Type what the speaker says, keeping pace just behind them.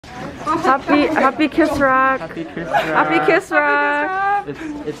Happy KISRAP. Happy KISRAP. Happy KISRAP.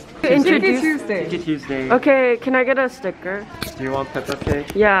 It's Introduce. Tuesday. Okay, can I get a sticker? Do you want Peppa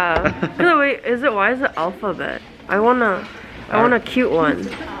Pig? Yeah. No, wait, why is it alphabet? I want a cute one.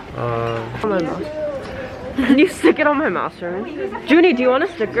 On my mouse. Can you stick it on my mouse ring? Junie, do you want a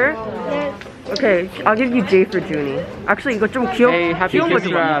sticker? Yes. Okay, I'll give you J for Junie. Actually, 이거 좀 Hey, happy 귀여운 거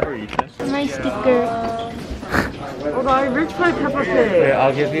좀. KISRAP. My sticker. Oh, I reached my Peppa Pig. Wait,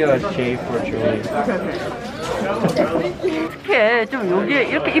 I'll give you a J for Julie. 어떻게 좀 여기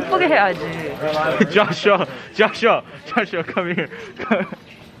이렇게 이쁘게 해야지. Joshua, come here.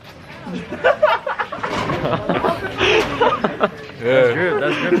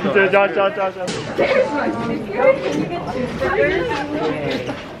 That's drip. Joshua.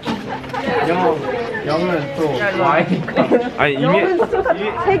 영은 또 와이니까. 아니 이미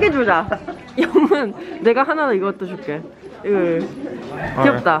 3개 주자. 영은 내가 하나 이것도 줄게. 이거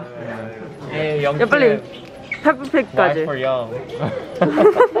귀엽다. 야 빨리 페퍼픽까지.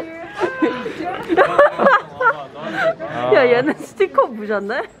 야 얘는 스티커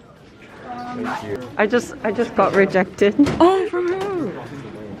부셨네? I just got rejected. Oh, from who?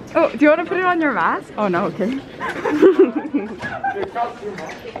 Oh, do you want to put it on your mask? Oh no, okay.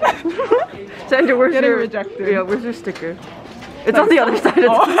 Sandra, where's Getting your rejected. Yeah, where's your sticker? It's on the other side.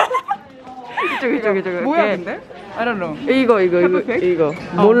 이쪽. 뭐야 근데? I don't know. 이거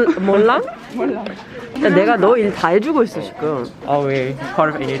몰라? 몰라. 야, 내가 너 일 다 해주고 있어 지금. Oh wait, part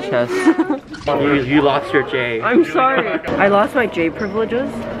of AHS. you lost your J. I'm sorry. I lost my J privileges.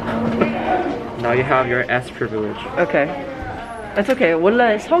 Now you have your S privilege. Okay. That's okay.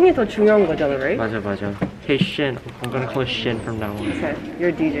 원래 성이 더 중요한 거잖아, right? 맞아. Hey Shin, I'm gonna call you Shin from now on. Okay. You're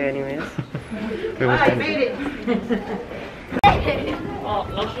a DJ anyways. Wait, what's that?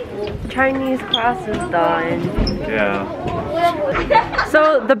 Chinese class is done. Yeah.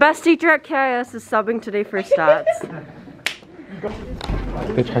 So the best teacher at KIS is subbing today for stats.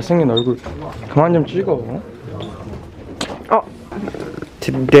 내 잘생긴 얼굴 그만 좀 찍어.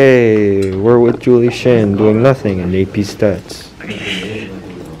 Today, we're with Julie Shin doing nothing in AP Stats.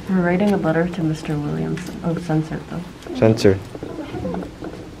 We're writing a letter to Mr. Williamson. Oh, censored though. Censor.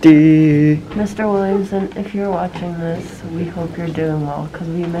 D. Mr. Williamson, if you're watching this, we hope you're doing well because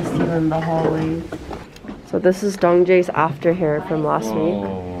we missed you in the hallways. So this is Dongjae's after hair from last week.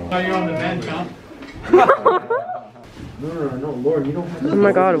 You're on the bench, huh? No, Lauren, you don't have Oh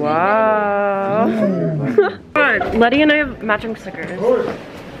my god, wow. Letty and I have matching stickers.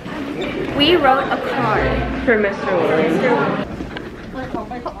 We wrote a card. For Mr. Williams.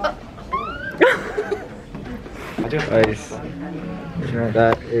 Nice.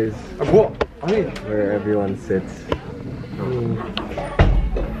 That is where everyone sits.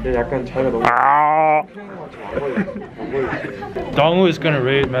 약간 자기가 너무. Dongwoo is gonna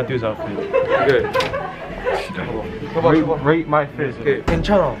rate Matthew's outfit. Good. Rate my fit.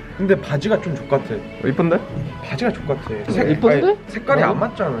 괜찮아. 근데 바지가 좀 족같아. 이쁜데? 바지가 족같아. 이쁜데? 색깔이 안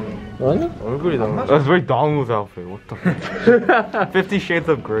맞잖아. 아니? 얼굴이 너무. That's very Dongwoo's outfit. What the? 50 Shades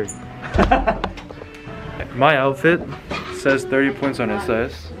of Grey. My outfit says 30 points on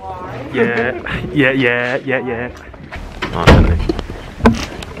SS. Yeah.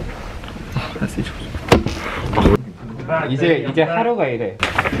 이제 하루가 이래.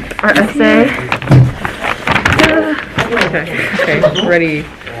 Our essay. Okay, ready.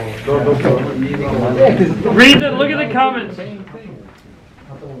 Read it. Look at the comments.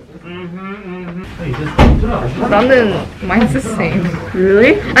 나는 mine's the same.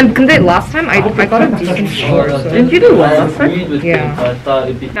 Really? And 근데 last time I got a decent score. So. Didn't you do well last time? Yeah.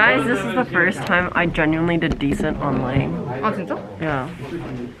 Guys, this is the first time I genuinely did decent online. 아 진짜? Yeah.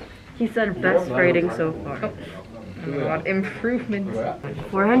 He said best rating so far. Oh my god, improvement.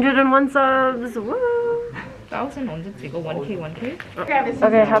 401 subs. Woo! 1000 언제 찍어? 1K?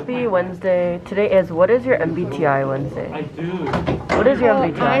 Okay, happy Wednesday. Today is, what is your MBTI Wednesday? What is your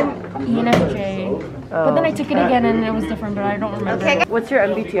MBTI? I'm ENFJ. But then I took it again and it was different, but I don't remember. Okay. What's your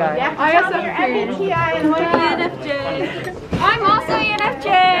MBTI? MBTI and what ENFJ. I'm also ENFJ.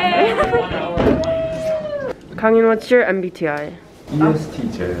 Kangin, what's your MBTI?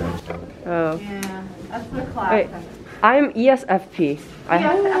 ESTJ. Oh. Yeah, that's the class. Wait, I'm ESFP.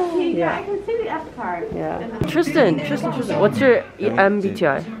 ESFP, yeah. I can see the F card. Yeah. Tristan, what's your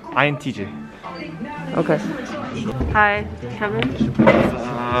MBTI? INTJ. Okay. Hi, Kevin.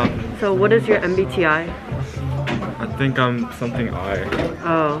 So what is your MBTI? I think I'm something I.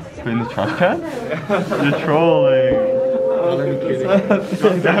 Oh. In the trash can? You're trolling.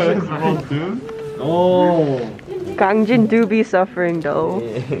 That was wrong too? Oh. Gangjin do be suffering though.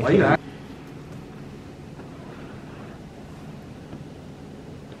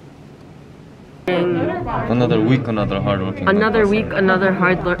 Another week, another hardworking. Another week, another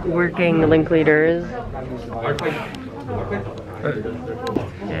hard-working link leaders.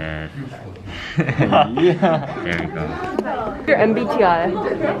 Yes. Yeah. There we go. Your MBTI.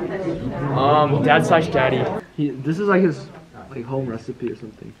 Dad/daddy. This is like his home recipe or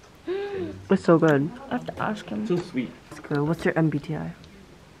something. It's so good. I have to ask him. So sweet. What's your MBTI?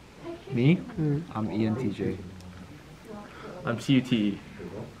 Me? I'm ENTJ. I'm CUTE.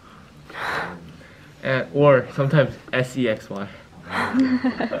 Or sometimes SEXY.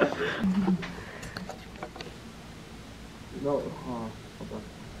 No.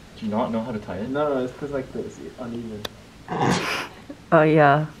 Do you not know how to tie it? No, it's because like this uneven. Oh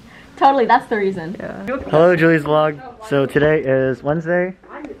yeah. Totally, that's the reason. Yeah. Hello, Julie's vlog. So today is Wednesday,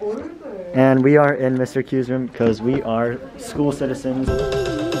 and we are in Mr. Q's room because we are school citizens.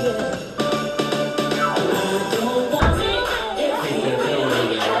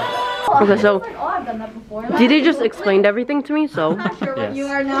 Okay, so did he just explained everything to me? So Yes. You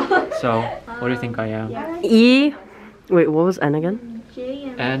are now. So, what do you think I am? E. Wait, what was N again?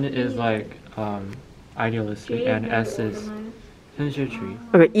 N is like idealistic, and S is 현실주의.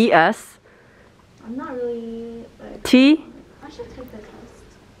 Okay, E S. I'm not really like. T. I should take the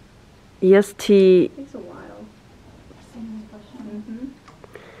test. E S T. It takes a while.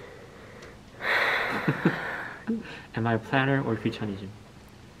 Am I a planner or 귀차니즘?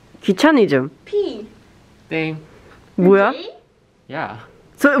 귀차니즘. P. Dang. 뭐야? Yeah.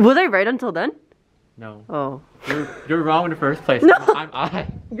 So was I right until then? No. Oh. You're wrong in the first place. No. I'm I.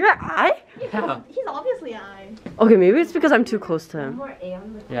 You're I? Yeah. He's obviously I. Okay, maybe it's because I'm too close to him.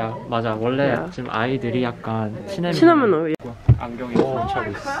 야, 맞아. 원래 Yeah. 지금 아이들이 약간 친하면 안경이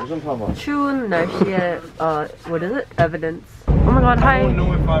차고 있어. 추운 날씨에 what is it? Evidence. Oh my god, hi. I don't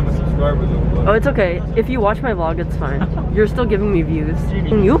know if I'm a subscriber though. Oh, it's okay. If you watch my vlog, it's fine. You're still giving me views.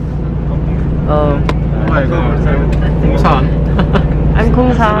 You? Oh. Oh my god. 공사. I'm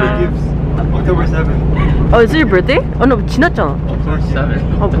공사. Gifts. October 7th. Oh, is it your birthday? Oh no, 지났잖아. October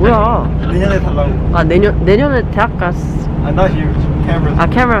 7th. 아 뭐야? 내년에 달라고. 아 내년에 대학 갔어. I'm not here. Cameras. 아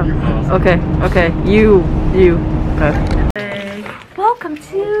camera. Okay, okay. You. Okay. Welcome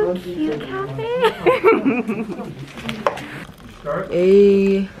to Cute Cafe.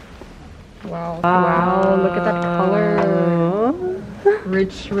 Wow, look at that color.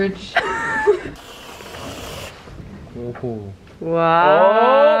 Rich.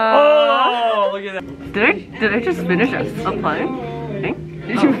 Wow. Oh, look at that. Did I just finish applying?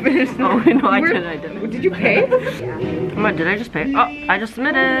 Did you finish? Oh no, I didn't. Did you pay? Did I just pay? Oh, I just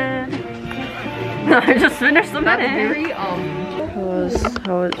submitted. I just finished submitting. Very How was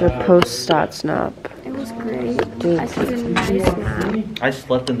your post-stat snap? It was great. I took a nice nap. I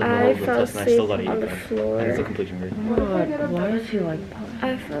slept in the middle I of the fell test and I still got asleep on the floor. And it's a completion grade. God, why is he like that?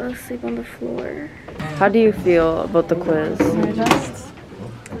 I fell asleep on the floor. How do you feel about the quiz?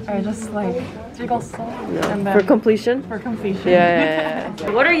 I just like 찍었어. And then For completion? for completion. Yeah.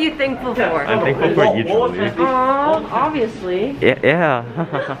 What are you thankful for? I'm thankful for you, Julie. Oh, obviously. Yeah.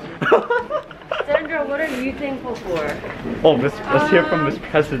 Sandra, what are you thankful for? Oh, let's hear from Miss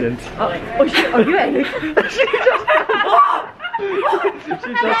President. Oh, you angry? She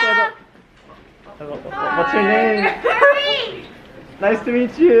just said up. What's your name? Nice to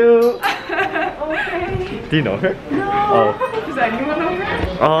meet you. Okay. Do you know her? No. Oh. Does anyone know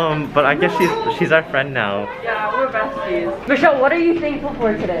her? But I guess she's our friend now. Yeah, we're besties. Michelle, what are you thankful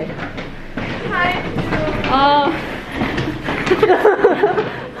for today?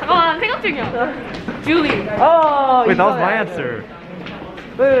 잠깐만 생각 중이야. Julie. Oh, Wait, that was my answer.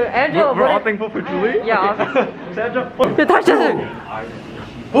 Wait, Angela, We're all thankful for Julie? Yeah. Sandra. Yeah, 다시 하세요.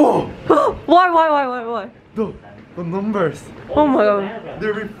 Oh, Why? the numbers. Oh my god.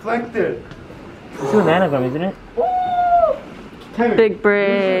 They're reflected. It's an anagram, isn't it? Big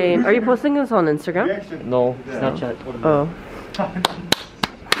brain. Are you posting this on Instagram? No, Snapchat. Oh.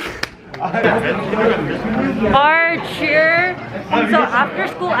 Our cheer, so after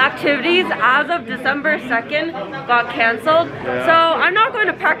school activities as of December 2nd got cancelled. So I'm not going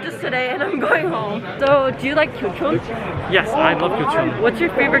to practice today and I'm going home. So do you like kyochon? Yes, I love Kyochon. What's your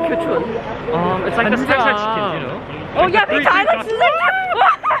favorite kyochon? It's like the sunset chicken, you know? Oh yeah, me too. I like 순살 치킨.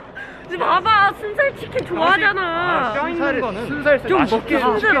 봐봐, 순살 치킨 좋아하잖아. 좀 먹기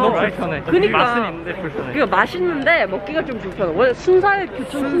힘들어. 불편해. 그니까. 맛은 있는데 불편해. 그게 맛있는데 먹기가 좀 불편해. 원래 순살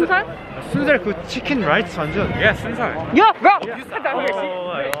교촌 순살? 순살 그 치킨 라이트 완전. Yeah, 순살. Yeah, bro.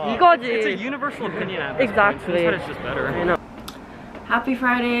 이거지. It's a universal opinion. Exactly. Sun살 is just better. I know. Happy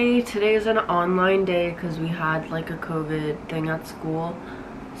Friday. Today is an online day because we had like a COVID thing at school.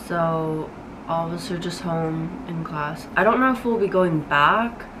 So all of us are just home in class. I don't know if we'll be going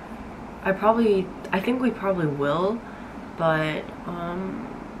back I think we probably will, but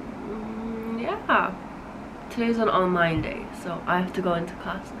yeah. Today's an online day, so I have to go into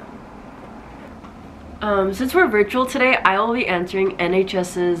class now. Since we're virtual today, I will be answering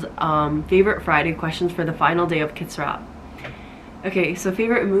NHS's favorite Friday questions for the final day of KISRAP. Okay, so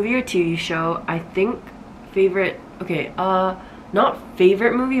favorite movie or TV show? I think not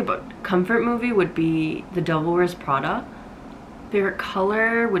favorite movie, but comfort movie would be The Devil Wears Prada. Favorite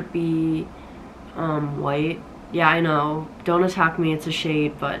color would be white. Yeah, I know. Don't attack me, it's a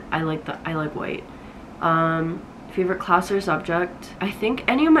shade, but I like white. Favorite class or subject? I think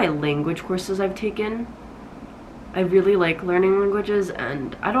any of my language courses I've taken. I really like learning languages,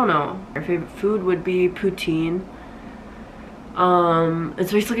 and I don't know. My favorite food would be poutine.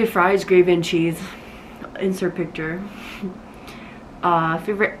 It's basically fries, gravy, and cheese. Insert picture.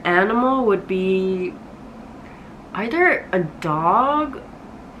 Favorite animal would be either a dog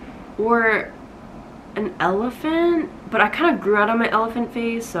or an elephant, but I kind of grew out of my elephant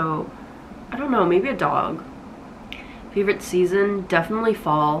phase, so I don't know, maybe a dog. Favorite season? Definitely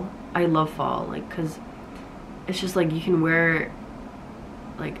fall. I love fall, like, cause it's just like you can wear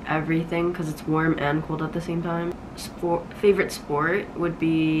like everything because it's warm and cold at the same time. Favorite sport would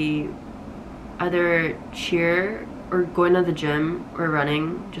be either cheer or going to the gym or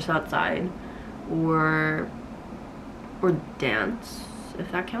running just outside, or dance,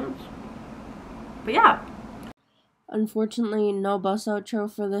 if that counts. But yeah. Unfortunately, no bus outro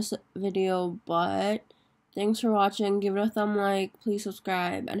for this video, but thanks for watching. Give it a thumb like, please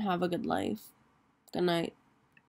subscribe, and have a good life. Good night.